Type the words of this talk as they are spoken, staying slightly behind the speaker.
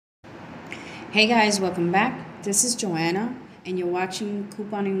Hey guys, welcome back. This is Joanna and you're watching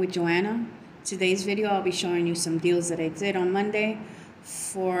Couponing with Joanna. Today's video I'll be showing you some deals that I did on Monday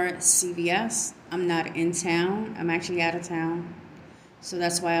for CVS. I'm not in town, I'm actually out of town. So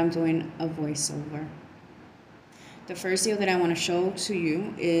that's why I'm doing a voiceover. The first deal that I want to show to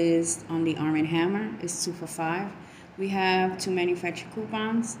you is on the Arm & Hammer. It's 2 for $5. We have 2 manufacturer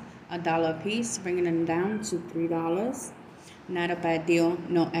coupons, $1 a piece, bringing them down to $3. Not a bad deal,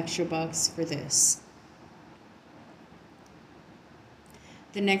 no extra bucks for this.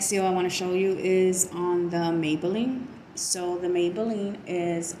 The next deal I want to show you is on the Maybelline. So the Maybelline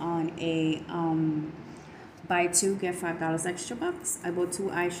is on a buy 2 get $5 extra bucks. I bought 2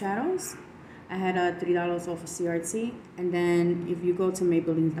 eyeshadows. I had $3 off of CRT, and then if you go to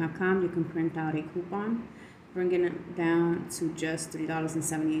Maybelline.com, you can print out a coupon, bringing it down to just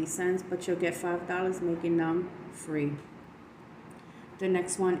 $3.78, but you'll get $5, making them free. The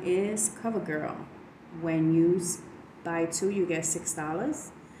next one is CoverGirl. When you buy 2, you get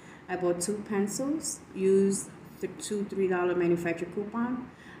 $6. I bought 2 pencils, used the 2 $3 manufacturer coupon.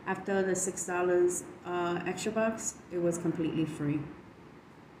 After the $6 extra bucks, it was completely free.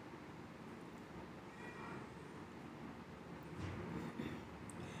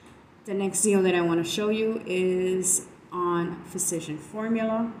 The next deal that I want to show you is on Physician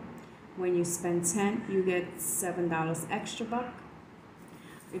Formula. When you spend 10, you get $7 extra buck.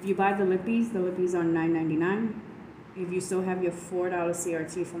 If you buy the lippies are $9.99. If you still have your $4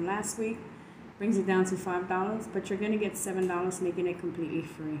 CRT from last week, brings it down to $5, but you're going to get $7, making it completely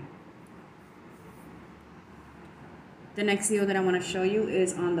free. The next deal that I want to show you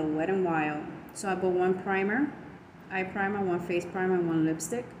is on the Wet n Wild. So I bought 1 primer, eye primer, 1 face primer, and 1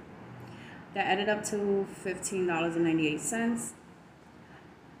 lipstick. That added up to $15.98.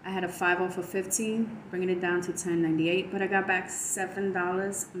 I had a 5 off of 15, bringing it down to $10.98, but I got back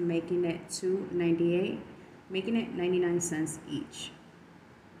 $7, making it $2.98, making it 99 cents each.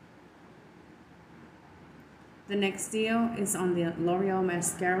 The next deal is on the L'Oreal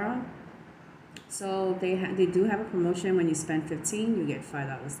mascara. So they do have a promotion. When you spend 15, you get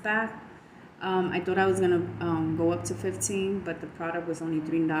 $5 back. I thought I was gonna go up to 15, but the product was only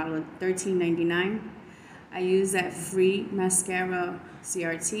 $13.99. I used that free mascara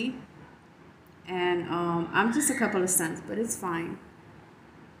CRT, and I'm just a couple of cents, but it's fine.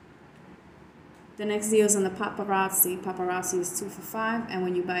 The next deal is on the Paparazzi. Paparazzi is 2 for $5, and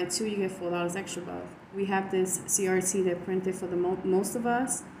when you buy 2, you get $4 extra bucks. We have this CRT that printed for the most of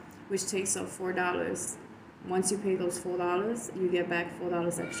us, which takes up $4. Once you pay those $4, you get back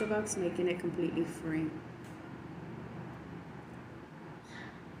 $4 extra bucks, making it completely free.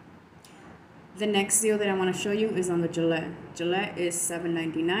 The next deal that I want to show you is on the Gillette. Gillette is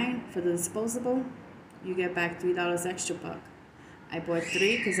 $7.99 for the disposable. You get back $3 extra buck. I bought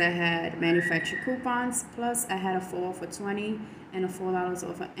 3 because I had manufacturer coupons, plus I had a 4 off of 20 and a $4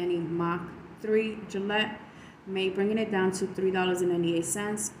 off of any Mach 3 Gillette, bringing it down to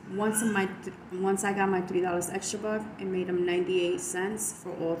 $3.98. Once I got my $3 extra buck, it made them 98 cents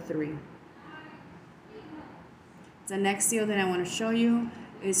for all 3. The next deal that I want to show you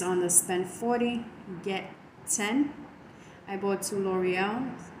is on the spend 40 get 10. I bought 2 L'Oreal,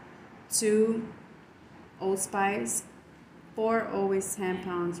 2 Old Spice, 4 Always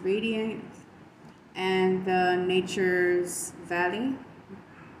Tampons Radiant, and the Nature's Valley.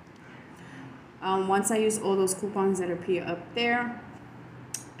 Once I use all those coupons that appear up there,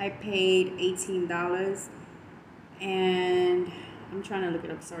 I paid $18, and I'm trying to look it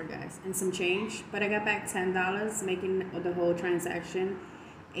up, sorry guys, and some change, but I got back $10, making the whole transaction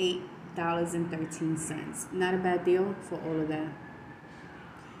 $8.13. Not a bad deal for all of that.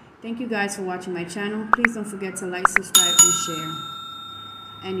 Thank you guys for watching my channel. Please don't forget to like, subscribe, and share.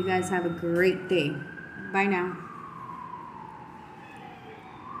 And you guys have a great day. Bye now.